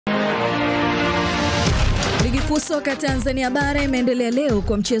Kuu Soka Tanzania bara imeendelea leo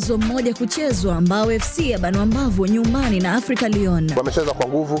kwa mchezo mmoja kuchezwa ambao FC yabanwa mbavu nyumbani na Afrika Lyon. Wamecheza kwa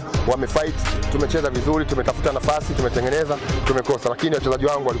nguvu, wamefight, tumecheza vizuri, tumetafuta nafasi, tumetengeneza, tumekosa, lakini wachezaji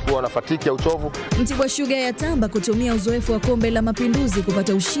wangu walikuwa wanafatiki ya uchovu. Mtibwa Sugar yatamba kutumia uzoefu wa Kombe la Mapinduzi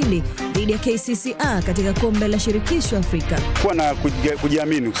kupata ushindi dhidi ya KCCA katika Kombe la Shirikisho Afrika. Kwa na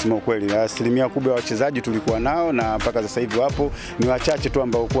kujiamini kusema ukweli, asilimia kubwa ya wachezaji tulikuwa nao na mpaka sasa hivi wapo, ni wachache tu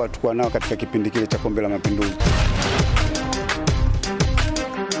ambao tulikuwa nao katika kipindi kile cha Kombe la Mapinduzi.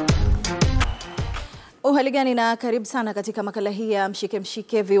 Uhali gani na karibu sana katika makala hii ya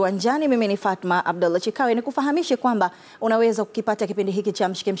Mshikemshike Viwanjani. Mimi ni Fatma Abdallah Chikawe. Nikufahamishe kwamba unaweza kukipata kipindi hiki cha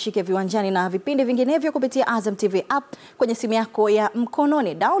Mshikemshike Viwanjani na vipindi vinginevyo kupitia Azam TV app kwenye simu yako ya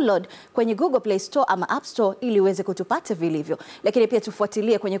mkononi. Download kwenye Google Play Store ama App Store ili uweze kutupata vilivyo. Lakini pia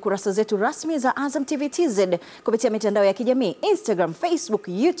tufuatilie kwenye kurasa zetu rasmi za Azam TV TZ kupitia mitandao ya kijamii, Instagram, Facebook,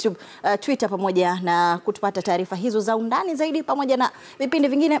 YouTube, Twitter, pamoja na kutupata taarifa hizo za undani zaidi pamoja na vipindi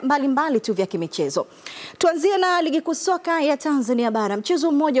vingine mbalimbali tu vya kimichezo. Tuanzie na Ligi Kuu Soka ya Tanzania bara.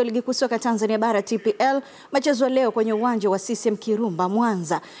 Mchezo mmoja wa Ligi Kuu Soka Tanzania bara TPL mchezo leo kwenye uwanja wa CCM Kirumba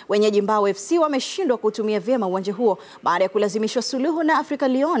Mwanza. Wenyeji Mbao FC wameshindwa kutumia vyema uwanja huo baada ya kulazimishwa suluhu na Afrika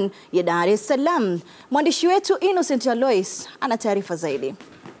Lyon ya Dar es Salaam. Mwandishi wetu Innocent Alois ana taarifa zaidi.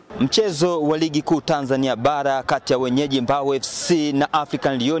 Mchezo wa Ligi Kuu Tanzania bara kati ya wenyeji Mbao FC na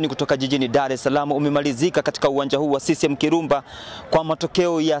African Lyon kutoka jijini Dar es Salaam umemalizika katika uwanja huu wa CCM Kirumba kwa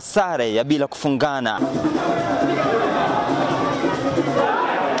matokeo ya sare ya bila kufungana.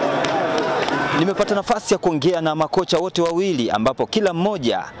 Nimepata nafasi ya kuongea na makocha wote wawili ambapo kila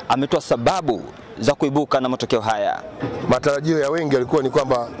mmoja ametoa sababu za kuibuka na matokeo haya. Matarajio ya wengi yalikuwa ni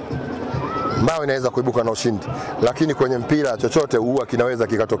kwamba Mbao inaweza kuibuka na ushindi, lakini kwenye mpira chochote huwa kinaweza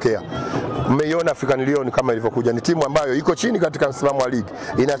kikatokea. Mmeiona African Lyon kama ilivyokuja, ni timu ambayo iko chini katika msimamo wa ligi,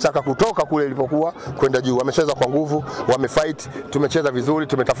 inataka kutoka kule ilipokuwa kwenda juu. Wamecheza kwa nguvu, wamefight, tumecheza vizuri,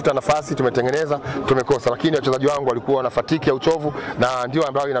 tumetafuta nafasi, tumetengeneza, tumekosa, lakini wachezaji wangu walikuwa wanafatiki ya uchovu, na ndio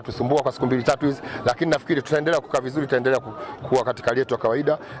ambayo inatusumbua kwa siku 2-3 hizi, lakini nafikiri tutaendelea kukaa vizuri, tutaendelea kuwa katika hali yetu ya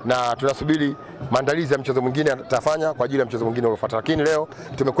kawaida, na tunasubiri maandalizi ya mchezo mwingine tutafanya kwa ajili ya mchezo mwingine unaofuata. Lakini leo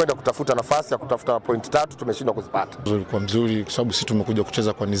tumekwenda kutafuta nafasi ya kutafuta point 3, tumeshindwa kuzipata. Ulikuwa mzuri kwa sababu sisi tumekuja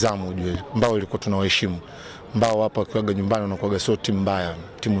kucheza kwa nidhamu, ujue. Mbao ilikuwa tunawaheshimu. Mbao hapa kiwaga nyumbani wanakuaga sio timu mbaya,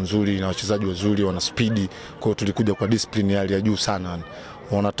 timu nzuri na wachezaji wazuri, wana speed. Kwa hiyo tulikuja kwa discipline hali ya juu sana.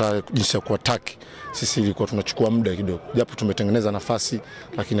 Wanataka jinsi ya kuattack. Sisi ilikuwa tunachukua muda kidogo. Japo tumetengeneza nafasi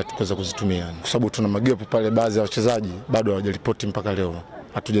lakini hatukuweza kuzitumia. Kwa sababu tuna magepu pale, baadhi ya wachezaji bado hawajaripoti mpaka leo.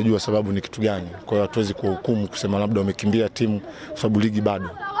 Hatujajua sababu ni kitu gani. Kwa hiyo hatuwezi kuhukumu kusema labda wamekimbia timu kwa sababu ligi bado.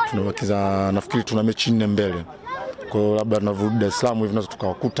 Tunabakiza, nafikiri tuna mechi 4 mbele. Kwa hiyo labda tunarudi Dar es Salaam hivi nazo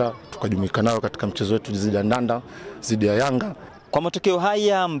tukawakuta, tukajumuika nao katika mchezo wetu dhidi ya Ndanda, dhidi ya Yanga. Kwa matokeo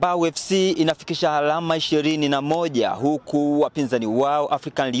haya Mbao FC inafikisha alama 21 huku wapinzani wao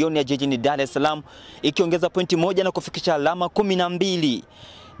African Lyon ya jijini Dar es Salaam ikiongeza pointi 1 na kufikisha alama 12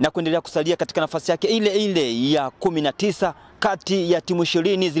 na kuendelea kusalia katika nafasi yake ile ile ya 19 kati ya timu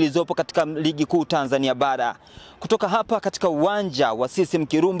 20 zilizopo katika Ligi Kuu Tanzania bara. Kutoka hapa katika uwanja wa CCM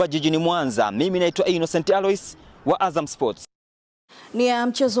Kirumba jijini Mwanza, mimi naitwa Innocent Alois wa Azam Sports. Ni ya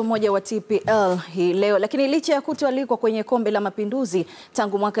mchezo mmoja wa TPL hii leo, lakini licha ya kutoalikwa kwenye Kombe la Mapinduzi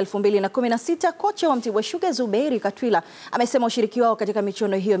tangu mwaka 2016, kocha wa Mtibwa Sugar Zuberi Katwila amesema ushiriki wao katika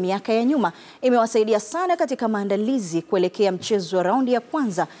michuano hiyo miaka ya nyuma imewasaidia sana katika maandalizi kuelekea mchezo wa raundi ya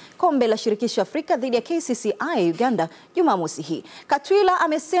kwanza Kombe la Shirikisho Afrika dhidi ya KCCA Uganda Jumamosi hii. Katwila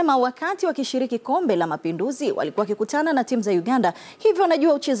amesema wakati wakishiriki Kombe la Mapinduzi walikuwa wakikutana na timu za Uganda, hivyo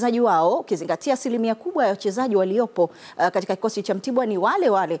wanajua uchezaji wao, ukizingatia asilimia kubwa ya wachezaji waliopo katika kikosi cha Mtibwa ni wale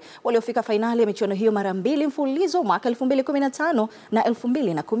waliofika fainali ya michuano hiyo mara 2 mfululizo mwaka 2015 na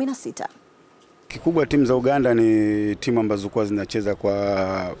 2016. Kikubwa timu za Uganda ni timu ambazo kwa zinacheza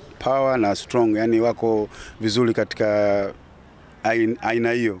kwa power na strong, yani wako vizuri katika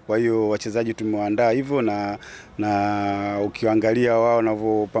aina hiyo. Kwa hiyo wachezaji tumewaandaa hivyo na ukiangalia wao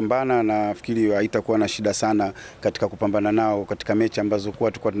wanavyopambana, nafikiri haitakuwa na shida sana katika kupambana nao katika mechi ambazo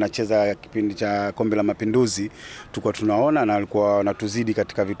tulikuwa tunacheza kipindi cha Kombe la Mapinduzi. Tulikuwa tunaona na walikuwa wanatuzidi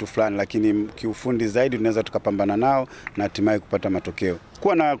katika vitu fulani, lakini kiufundi zaidi tunaweza tukapambana nao na hatimaye kupata matokeo.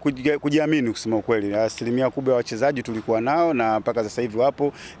 Kuwa na kujiamini kusema ukweli, asilimia kubwa ya wachezaji tulikuwa nao na mpaka sasa hivi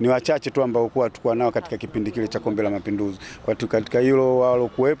wapo, ni wachache tu ambao tulikuwa nao katika kipindi kile cha Kombe la Mapinduzi. Kwa katika hilo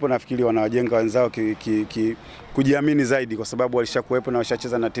walokuwepo nafikiri wanawajenga wenzao kujiamini zaidi, kwa sababu walishakuwepo na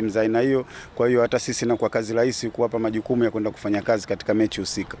washacheza na timu za aina hiyo. Kwa hiyo hata sisi na kwa kazi rahisi kuwapa majukumu ya kwenda kufanya kazi katika mechi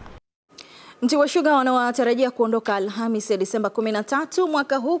husika. Mtibwa Sugar wanawatarajia kuondoka Alhamisi Disemba 13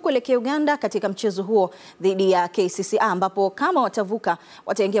 mwaka huu kuelekea Uganda katika mchezo huo dhidi ya KCCA, ambapo kama watavuka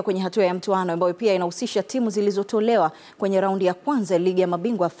wataingia kwenye hatua ya mchuano ambayo pia inahusisha timu zilizotolewa kwenye raundi ya kwanza ya Ligi ya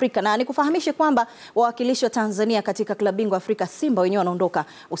Mabingwa Afrika. Na nikufahamishe kwamba wawakilishi wa Tanzania katika klabu bingwa Afrika Simba wenyewe wanaondoka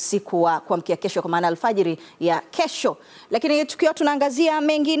usiku wa kuamkia kesho, kwa maana alfajiri ya kesho. Lakini tukiwa tunaangazia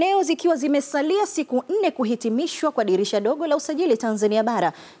mengineo, zikiwa zimesalia siku 4 kuhitimishwa kwa dirisha dogo la usajili Tanzania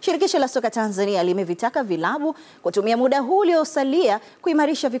bara, Shirikisho la soka Tanzania limevitaka vilabu kutumia muda huu uliosalia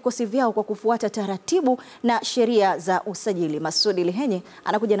kuimarisha vikosi vyao kwa kufuata taratibu na sheria za usajili. Masudi Lihenye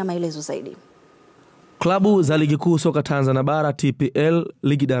anakuja na maelezo zaidi. Klabu za Ligi Kuu Soka Tanzania bara TPL,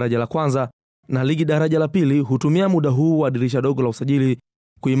 ligi daraja la kwanza na ligi daraja la pili hutumia muda huu wa dirisha dogo la usajili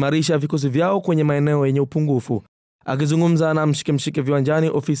kuimarisha vikosi vyao kwenye maeneo yenye upungufu. Akizungumza na Mshikemshike Viwanjani,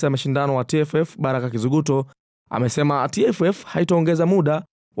 ofisa ya mashindano wa TFF Baraka Kizuguto amesema TFF haitaongeza muda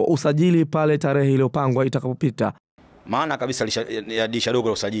wa usajili pale tarehe iliyopangwa itakapopita. Maana kabisa ya dirisha dogo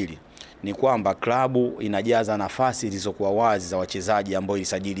la usajili ni kwamba klabu inajaza nafasi zilizokuwa wazi za wachezaji ambao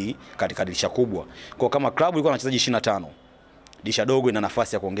ilisajili katika dirisha kubwa. Kwa kama klabu ilikuwa na wachezaji 25, dirisha dogo ina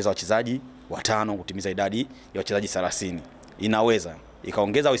nafasi ya kuongeza wachezaji 5 kutimiza idadi ya wachezaji 30. Inaweza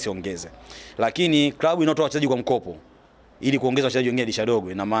ikaongeza au isiongeze. Lakini klabu inatoa wachezaji kwa mkopo ili kuongeza wachezaji wengine dirisha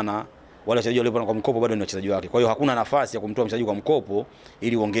dogo, ina maana wale wachezaji walio kwa mkopo bado ni wachezaji wake. Kwa hiyo hakuna nafasi ya kumtoa mchezaji kwa mkopo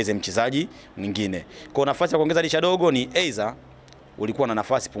ili uongeze mchezaji mwingine. Kwa nafasi ya kuongeza dirisha dogo ni either ulikuwa na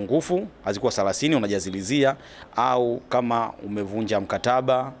nafasi pungufu, hazikuwa 30 unajazilizia, au kama umevunja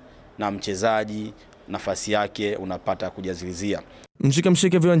mkataba na mchezaji nafasi yake unapata kujazilizia.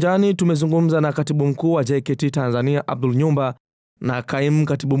 Mshikemshike Viwanjani tumezungumza na katibu mkuu wa JKT Tanzania Abdul Nyumba na kaimu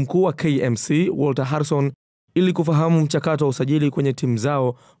katibu mkuu wa KMC Walter Harrison ili kufahamu mchakato wa usajili kwenye timu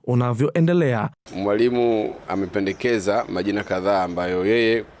zao unavyoendelea. Mwalimu amependekeza majina kadhaa ambayo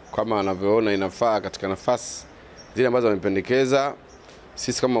yeye kama anavyoona inafaa katika nafasi zile ambazo amependekeza.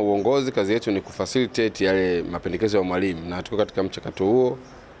 Sisi kama uongozi kazi yetu ni kufacilitate yale mapendekezo ya mwalimu, na tuko katika mchakato huo.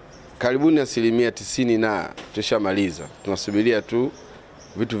 Karibuni 90% na tushamaliza. Tunasubiria tu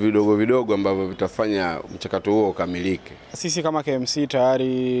vitu vidogo vidogo ambavyo vitafanya mchakato huo ukamilike. Sisi kama KMC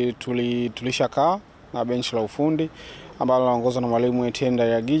tayari tulishakaa na benchi la ufundi ambalo linaongozwa na mwalimu Etienne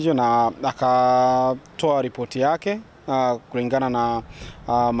Yagije, na akatoa ripoti yake kulingana na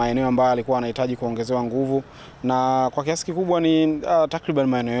maeneo ambayo alikuwa anahitaji kuongezewa nguvu, na kwa kiasi kikubwa ni takriban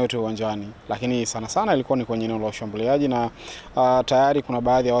maeneo yote uwanjani, lakini sana sana ilikuwa ni kwenye eneo la ushambualiaji, na tayari kuna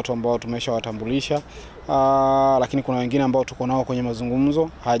baadhi ya watu ambao tumeshawatambulisha, lakini kuna wengine ambao tuko nao kwenye mazungumzo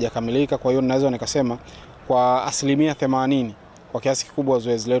hayajakamilika. Kwa hiyo naweza nikasema kwa 80% kwa kiasi kikubwa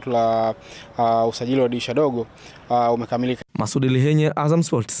zoezi letu la usajili wa dirisha dogo umekamilika. Masudi Lihenye, Azam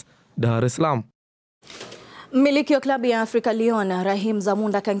Sports, Dar es Salaam. Mmiliki wa klabu ya Afrika Lyon, Rahim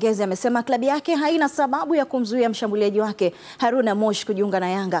Zamunda Kangezi, amesema klabu yake haina sababu ya kumzuia mshambualiaji wake Haruna Moshi kujiunga na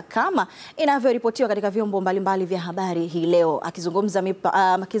Yanga kama inavyoripotiwa katika vyombo mbalimbali vya habari hii leo. Akizungumzia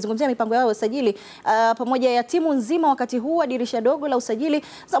mipango yao ya usajili pamoja ya timu nzima wakati huu wa dirisha dogo la usajili,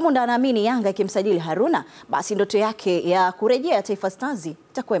 Zamunda anaamini Yanga ikimsajili Haruna, basi ndoto yake ya kurejea Taifa Stars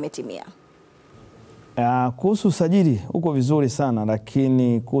itakuwa imetimia. Kuhusu usajili uko vizuri sana,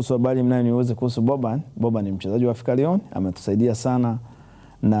 lakini kuhusu habari mnayoniuliza kuhusu Boban ni mchezaji wa Afrika Lyon, ametusaidia sana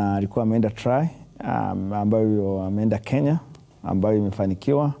na alikuwa ameenda try ambayo ameenda Kenya ambayo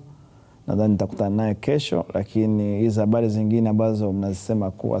imefanikiwa. Nadhani nitakutana naye kesho, lakini hizo habari zingine ambazo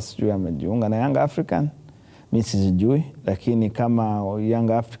mnazisema kuwa sijui amejiunga na Yanga African, mimi sijui, lakini kama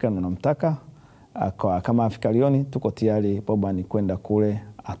Yanga African unamtaka kama Afrika Lyon, tuko tayari Boban kwenda kule.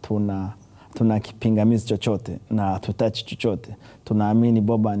 Tuna kipingamizi chochote na tutachi chochote. Tunaamini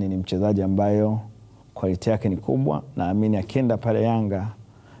Boban ni mchezaji ambayo quality yake ni kubwa, naamini akienda pale Yanga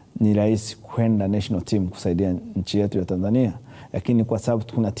ni rahisi kwenda national team kusaidia nchi yetu ya Tanzania. Lakini kwa sababu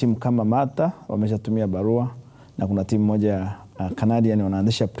kuna timu kama Mata wameshatumia barua, na kuna timu moja Canadian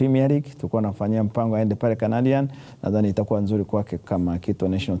wanaanzisha Premier League, tulikuwa tunafanyia mpango aende pale Canadian, nadhani itakuwa nzuri kwake kama kitu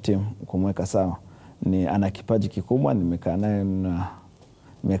national team kumweka sawa. Ni ana kipaji kikubwa, nimekaa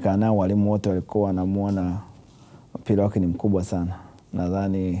nao walimu wote walikuwa wanamuona mpira wake ni mkubwa sana.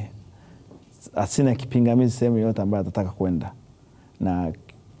 Nadhani asina kipingamizi sehemu yote ambayo atataka kwenda, na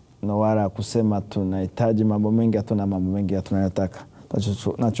wala kusema tunahitaji mambo mengi, hatuna mambo mengi tunayotaka.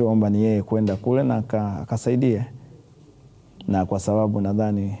 Tunachoomba ni yeye kwenda kule na akasaidie, na kwa sababu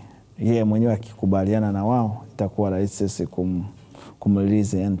nadhani yeye mwenyewe akikubaliana na wao itakuwa rahisi sisi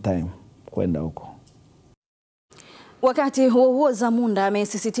kumrelease end time kwenda huko. Wakati huo Zamunda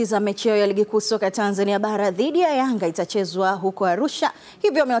amesisitiza mechi ya Ligi Kuu Soka Tanzania bara dhidi ya Yanga itachezwa huko Arusha,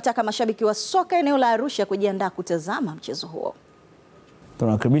 hivyo amewataka mashabiki wa soka eneo la Arusha kujiandaa kutazama mchezo huo.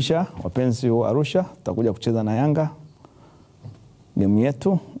 Tunakaribisha wapenzi wa Arusha, tutakuja kucheza na Yanga game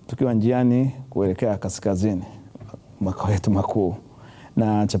yetu tukiwa njiani kuelekea kaskazini makao yetu makuu.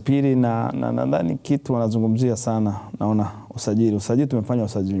 Na cha pili na nadhani kitu wanazungumzia sana, naona usajili tumefanya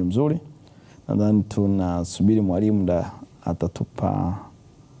usajili mzuri. Nadhani tunasubiri mwalimu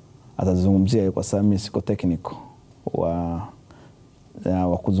atazungumzia, kwa sababu mimi siko technical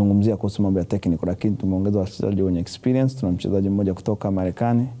wa kuzungumzia kuhusu mambo ya technical, lakini tumeongeza wachezaji wenye experience. Tuna mchezaji mmoja kutoka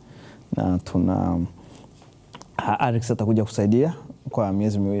Marekani na tuna Alex atakuja kusaidia kwa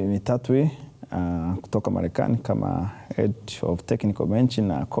miezi mitatu hii kutoka Marekani kama head of technical bench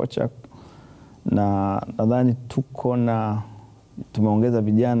na coach. Na nadhani tumeongeza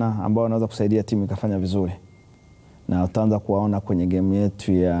vijana ambao wanaweza kusaidia timu ikafanya vizuri, na utaanza kuwaona kwenye game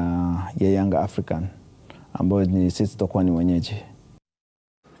yetu ya Yanga African ambayo ni sisi tutakuwa ni wenyeji.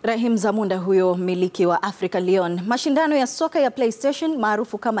 Rahim Zamunda huyo miliki wa Africa Lyon. Mashindano ya soka ya PlayStation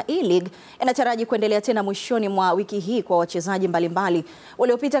maarufu kama E-League yanataraji kuendelea tena mwishoni mwa wiki hii kwa wachezaji mbalimbali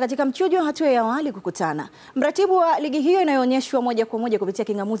waliopita katika mchujo wa hatua ya awali kukutana. Mratibu wa ligi hiyo inayoonyeshwa moja kwa moja kupitia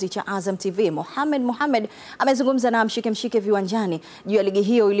kingamuzi cha Azam TV, Mohamed amezungumza na Mshikemshike Viwanjani juu ya ligi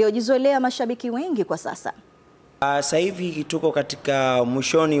hiyo iliyojizolea mashabiki wengi kwa sasa. Sasa hivi tuko katika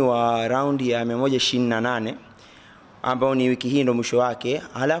mwishoni wa raundi ya 128 ambao ni wiki hii ndo mwisho wake.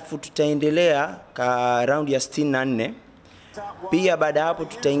 Halafu tutaendelea ka raundi ya 64. Pia baada hapo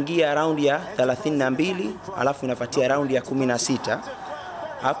tutaingia raundi ya 32, halafu inafuatia raundi ya 16.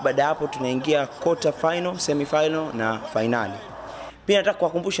 Halafu baada hapo tunaingia quarter final, semi final na finali. Pia nataka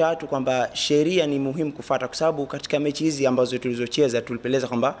kuwakumbusha watu kwamba sheria ni muhimu kufuata, kwa sababu katika mechi hizi ambazo tulizocheza tulipeleza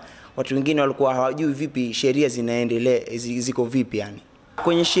kwamba watu wengine walikuwa hawajui vipi sheria zinaendelea, ziko vipi yani.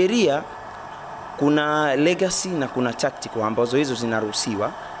 Kwenye sheria kuna legacy na kuna tactical ambazo hizo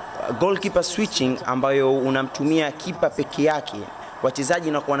zinaruhusiwa. Goalkeeper switching ambayo unamtumia kipa peke yake,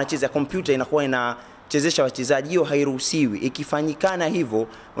 wachezaji na wanacheza, computer inakuwa inachezesha wachezaji, hiyo hairuhusiwi. Ikifanyikana hivyo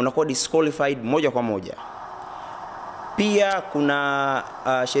unakuwa disqualified moja kwa moja. Pia kuna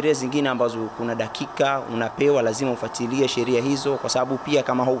sheria zingine ambazo kuna dakika unapewa, lazima ufuatilie sheria hizo, kwa sababu pia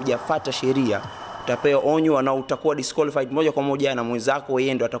kama haujafuata sheria utapewa onyo na utakuwa disqualified moja kwa moja, na mwenzako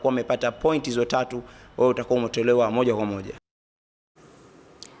yeye ndo atakuwa amepata point hizo 3, wewe utakuwa umetolewa moja kwa moja.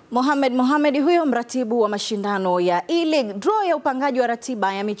 Mohamed huyo mratibu wa mashindano ya E-League. Draw ya upangaji wa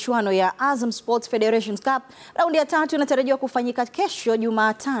ratiba ya michuano ya Azam Sports Federation Cup raundi ya 3 inatarajiwa kufanyika kesho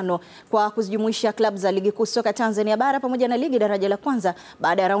Jumatano kwa kuzijumuisha klabu za Ligi Kuu Soka Tanzania bara pamoja na ligi daraja la kwanza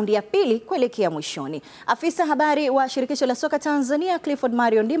baada ya raundi ya pili kuelekea mwishoni. Afisa habari wa Shirikisho la Soka Tanzania Clifford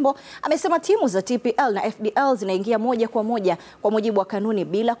Mario Ndimbo amesema timu za TPL na FDL zinaingia moja kwa moja kwa mujibu wa kanuni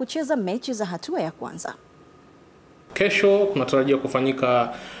bila kucheza mechi za hatua ya kwanza. Kesho tunatarajia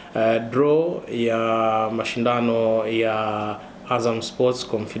kufanyika draw ya mashindano ya Azam Sports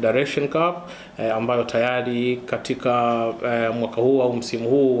Confederation Cup ambayo tayari katika mwaka huu au msimu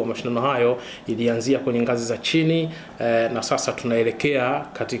huu wa mashindano hayo ilianzia kwenye ngazi za chini, na sasa tunaelekea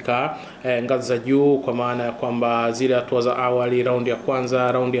katika ngazi za juu, kwa maana ya kwamba zile hatua za awali, raundi ya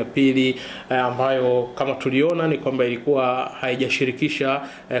kwanza, raundi ya pili, ambayo kama tuliona ni kwamba ilikuwa haijashirikisha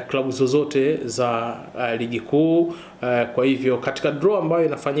klabu zozote za ligi kuu. Kwa hivyo katika draw ambayo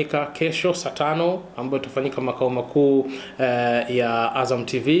inafanyika kesho saa 5 ambayo itafanyika makao makuu ya Azam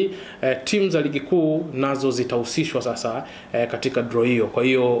TV, timu za ligi kuu nazo zitahusishwa sasa katika draw hiyo. Kwa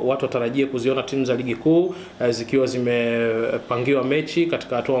hiyo watu watarajie kuziona timu za ligi kuu zikiwa zimepangiwa mechi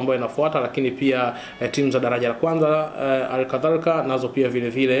katika hatua ambayo inafuata, lakini pia timu za daraja la kwanza alikadhalika nazo pia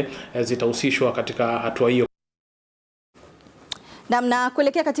vile zitahusishwa katika hatua hiyo. Na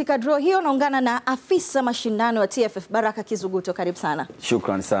kuelekea katika draw hiyo naungana na afisa mashindano wa TFF Baraka Kizuguto, karibu sana.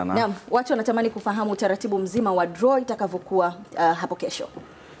 Shukrani sana. Naam, watu wanatamani kufahamu utaratibu mzima wa draw itakavyokuwa hapo kesho.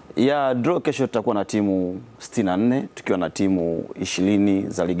 Ya draw kesho tutakuwa na timu 64 tukiwa na timu 20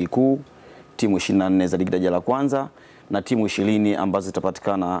 za ligi kuu, timu 24 za ligi daraja la kwanza na timu 20 ambazo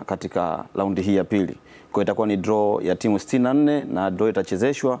zitapatikana katika raundi hii ya pili. Kwa hiyo itakuwa ni draw ya timu 64 na draw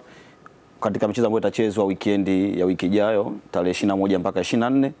itachezeshwa katika michezo ambayo itachezwa weekendi ya wiki ijayo tarehe 21 mpaka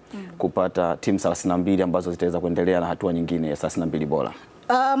 24 kupata timu 32 ambazo zitaweza kuendelea na hatua nyingine ya 32 bora.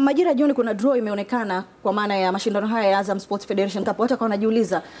 Majira jioni kuna draw imeonekana kwa maana ya mashindano haya ya Azam Sports Federation Cup. Watu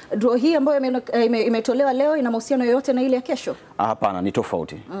wanajiuliza draw hii ambayo imetolewa leo ina mahusiano yoyote na ile ya kesho? Hapana, ni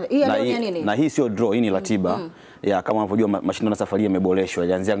tofauti. Na hii sio draw, hii ni ratiba. Ya kama unavyojua mashindano safari yameboreshwa,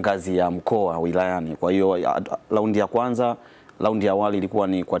 ilianzia ngazi ya mkoa wilayani. Kwa hiyo raundi ya kwanza, raundi ya awali ilikuwa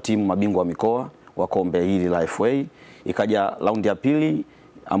ni kwa timu mabingwa wa mikoa wa kombe hili la FA. Ikaja raundi ya pili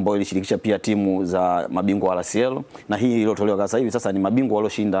ambayo ilishirikisha pia timu za mabingwa wa RCL, na hii iliyotolewa sasa hivi sasa ni mabingwa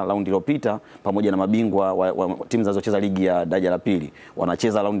walioshinda raundi iliyopita pamoja na mabingwa wa timu zinazocheza ligi ya daraja la pili.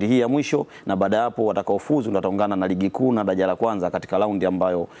 Wanacheza raundi hii ya mwisho, na baada ya hapo watakaofuzu ndio wataungana na ligi kuu na daraja la kwanza katika raundi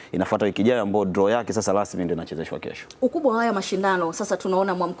ambayo inafuata wiki ijayo, ambayo draw yake sasa rasmi ndio inachezeshwa kesho. Ukubwa wa haya mashindano sasa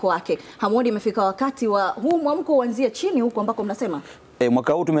tunaona mwamko wake. Hamuoni imefika wakati wa huu mwamko uanzie chini huko ambako mnasema?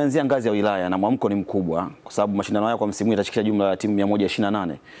 Mwaka huu tumeanzia ngazi ya wilaya na mwamko ni mkubwa kwa sababu mashindano haya kwa msimu huu yatashikisha jumla ya timu 128. Kwa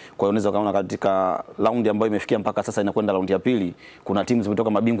hiyo unaweza kuona katika raundi ambayo imefikia mpaka sasa inakwenda raundi ya pili, kuna timu zimetoka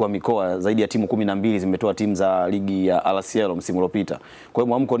mabingwa mikoa zaidi ya timu 12 zimetoa timu za ligi ya RCL msimu uliopita. Kwa hiyo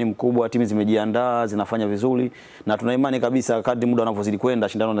mwamko ni mkubwa, timu zimejiandaa, zinafanya vizuri, na tuna imani kabisa kadri muda unavyozidi kwenda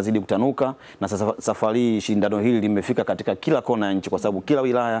shindano linazidi kutanuka, na sasa safari shindano hili limefika katika kila kona ya nchi kwa sababu kila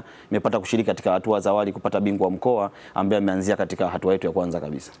wilaya imepata kushiriki katika hatua za awali kupata bingwa wa mkoa ambaye ameanzia katika hatua yetu ya kwanza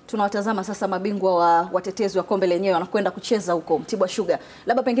kabisa. Tunawatazama sasa mabingwa wa watetezi wa kombe lenyewe wanakwenda kucheza huko Mtibwa Sugar.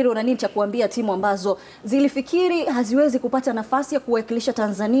 Labda pengine una nini cha kuambia timu ambazo zilifikiri haziwezi kupata nafasi ya kuwakilisha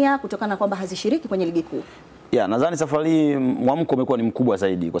Tanzania kutokana na kwamba hazishiriki kwenye ligi kuu? Nadhani safari mwamko umekuwa ni mkubwa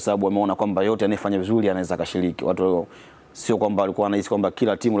zaidi kwa sababu wameona kwamba yote anayefanya vizuri anaweza kashiriki. Watu sio kwamba walikuwa wanahisi kwamba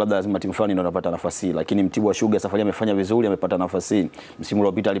kila timu labda lazima timu fulani ndio inapata nafasi, lakini Mtibwa Sugar safari amefanya vizuri, amepata nafasi. Msimu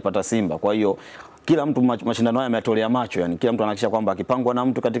uliopita alipata Simba. Kwa hiyo kila mtu mashindano haya yametolea macho, yani kila mtu anahakikisha kwamba akipangwa na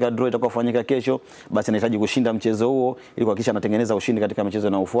mtu katika draw itakayofanyika kesho, basi anahitaji kushinda mchezo huo ili kuhakikisha anatengeneza ushindi katika michezo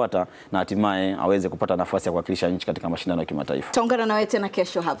inayofuata na hatimaye aweze kupata nafasi ya kuwakilisha nchi katika mashindano ya kimataifa. Tutaungana na wewe tena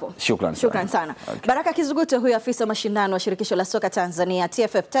kesho hapo. Shukrani sana. Okay. Baraka Kizuguto huyu afisa mashindano wa Shirikisho la Soka Tanzania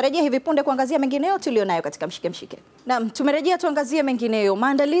TFF. Tarejea hivi punde kuangazia mengineyo tulionayo katika Mshikemshike. Naam, tumerejea tuangazie mengineyo.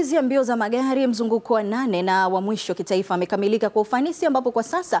 Maandalizi ya mbio za magari mzunguko wa 8 na wa mwisho kitaifa amekamilika kwa ufanisi ambapo kwa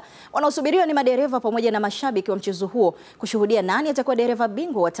sasa wanaosubiriwa ni madereva pamoja na mashabiki wa mchezo huo kushuhudia nani atakuwa dereva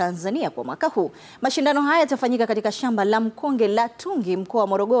bingwa wa Tanzania kwa mwaka huu. Mashindano haya yatafanyika katika shamba la Mkonge la Tungi mkoa wa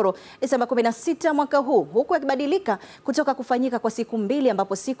Morogoro Desemba 16 mwaka huu, huku yakibadilika kutoka kufanyika kwa siku 2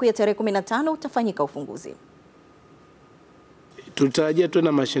 ambapo siku ya tarehe 15 utafanyika ufunguzi. Tulitarajia tu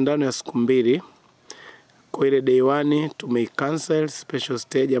na mashindano ya siku 2. Kwa ile day 1 tumeicancel special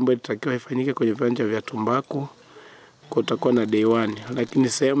stage ambayo ilitakiwa ifanyike kwenye viwanja vya Tumbaku. Kutakuwa na day 1, lakini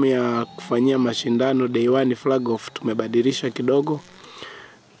sehemu ya kufanyia mashindano day 1 flag off tumebadilisha kidogo.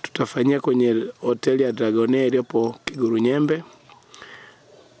 Tutafanyia kwenye hoteli ya Dragonair iliyopo Kiguru Nyembe.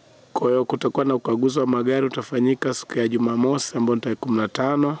 Kwa hiyo kutakuwa na ukaguzi wa magari utafanyika siku ya Jumamosi ambayo ni tarehe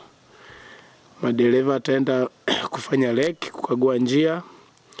 15. Madereva ataenda kufanya leki kukagua njia,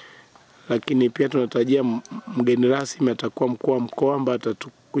 lakini pia tunatarajia mgeni rasmi atakuwa mkuu wa mkoa ambaye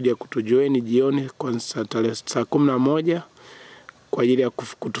atakuja kutujoin jioni kwa saa 11 kwa ajili ya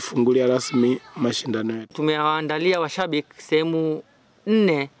kutufungulia rasmi mashindano yetu. Tumewaandalia washabiki sehemu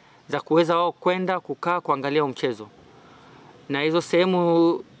 4 za kuweza wao kwenda kukaa kuangalia mchezo, na hizo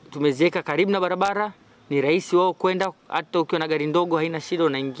sehemu tumeziweka karibu na barabara, ni rahisi wao kwenda, hata ukiwa na gari ndogo haina shida,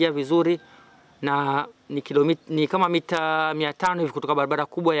 unaingia vizuri, na ni kama mita 500 hivi kutoka barabara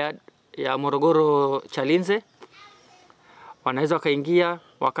kubwa ya Morogoro Chalinze. Wanaweza wakaingia,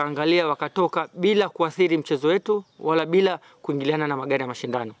 wakaangalia, wakatoka bila kuathiri mchezo wetu wala bila kuingiliana na magari ya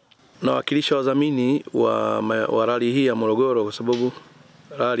mashindano. Nawakilisha wadhamini wa rally hii ya Morogoro kwa sababu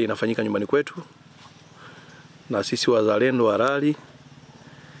rally inafanyika nyumbani kwetu, na sisi wazalendo wa rally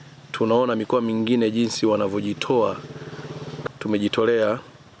tunaona mikoa mingine jinsi wanavyojitoa. Tumejitolea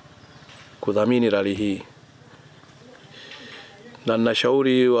kudhamini rally hii, na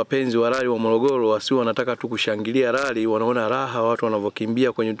ninashauri wapenzi wa rally wa Morogoro wasiwe wanataka tu kushangilia rally, wanaona raha watu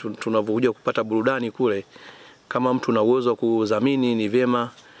wanavyokimbia kwenye tunavyokuja kupata burudani kule. Kama mtu na uwezo wa kudhamini, ni vyema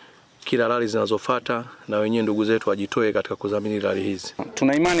kila rally zinazofuata na wenyewe ndugu zetu wajitoe katika kudhamini rally hizi.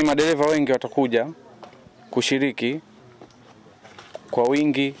 Tuna imani madereva wengi watakuja kushiriki kwa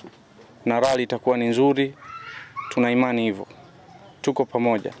wingi na rally itakuwa ni nzuri. Tuna imani hivyo. Tuko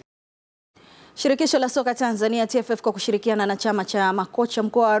pamoja. Shirikisho la Soka Tanzania TFF kwa kushirikiana na chama cha makocha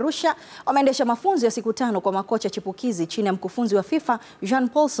mkoa wa Arusha wameendesha mafunzo ya siku 5 kwa makocha chipukizi chini ya mkufunzi wa FIFA Jean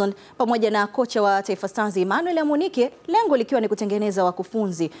Paulson pamoja na kocha wa Taifa Stars Emmanuel Amunike, lengo likiwa ni kutengeneza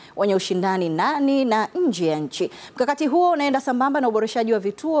wakufunzi wenye ushindani ndani na nje ya nchi. Mkakati huo unaenda sambamba na uboreshaji wa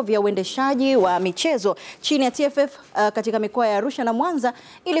vituo vya uendeshaji wa michezo chini ya TFF katika mikoa ya Arusha na Mwanza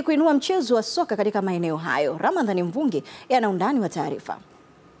ili kuinua mchezo wa soka katika maeneo hayo. Ramadhani Mvungi yana undani wa taarifa.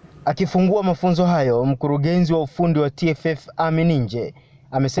 Akifungua mafunzo hayo, mkurugenzi wa ufundi wa TFF Amininje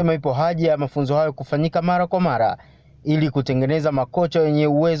amesema ipo haja ya mafunzo hayo kufanyika mara kwa mara ili kutengeneza makocha wenye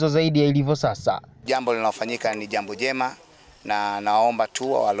uwezo zaidi ya ilivyo sasa. Jambo linalofanyika ni jambo jema, na naomba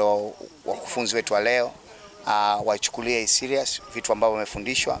tu wale wakufunzi wetu wa leo wachukulie serious vitu ambavyo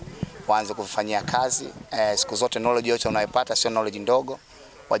wamefundishwa, waanze kufanyia kazi. Siku zote knowledge yote unayopata sio knowledge ndogo.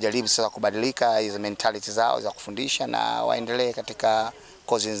 wajaribu sasa kubadilika hizo mentality zao za kufundisha na waendelee katika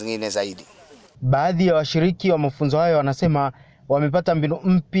kozi zingine zaidi. Baadhi ya washiriki wa mafunzo hayo wanasema wamepata mbinu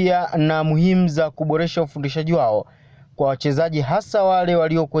mpya na muhimu za kuboresha ufundishaji wao kwa wachezaji, hasa wale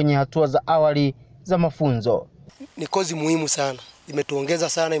walio kwenye hatua za awali za mafunzo. Ni kozi muhimu sana, imetuongeza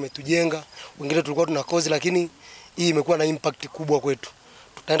sana, imetujenga. Wengine tulikuwa tuna kozi, lakini hii imekuwa na impact kubwa kwetu.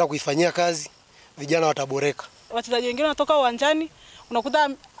 Tutaenda kuifanyia kazi, vijana wataboreka. Wachezaji wengine wanatoka uwanjani, unakuta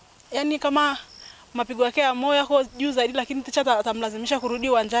yani kama mapigo yake ya moyo yako juu zaidi, lakini ticha atamlazimisha kurudi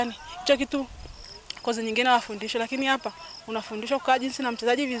uwanjani. Hicho kitu kozi nyingine wafundishwa, lakini hapa unafundishwa kukaa jinsi na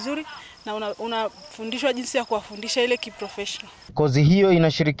mchezaji vizuri na unafundishwa jinsi ya kuwafundisha ile kiprofessional. Kozi hiyo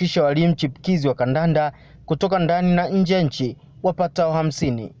inashirikisha walimu chipkizi wa kandanda kutoka ndani na nje ya nchi wapatao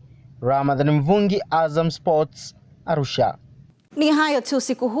 50. Ramadhan Mvungi, Azam Sports, Arusha. Ni hayo tu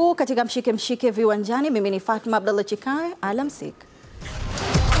siku huu katika Mshikemshike Viwanjani. Mimi ni Fatma Abdallah Chikawe, alamsik.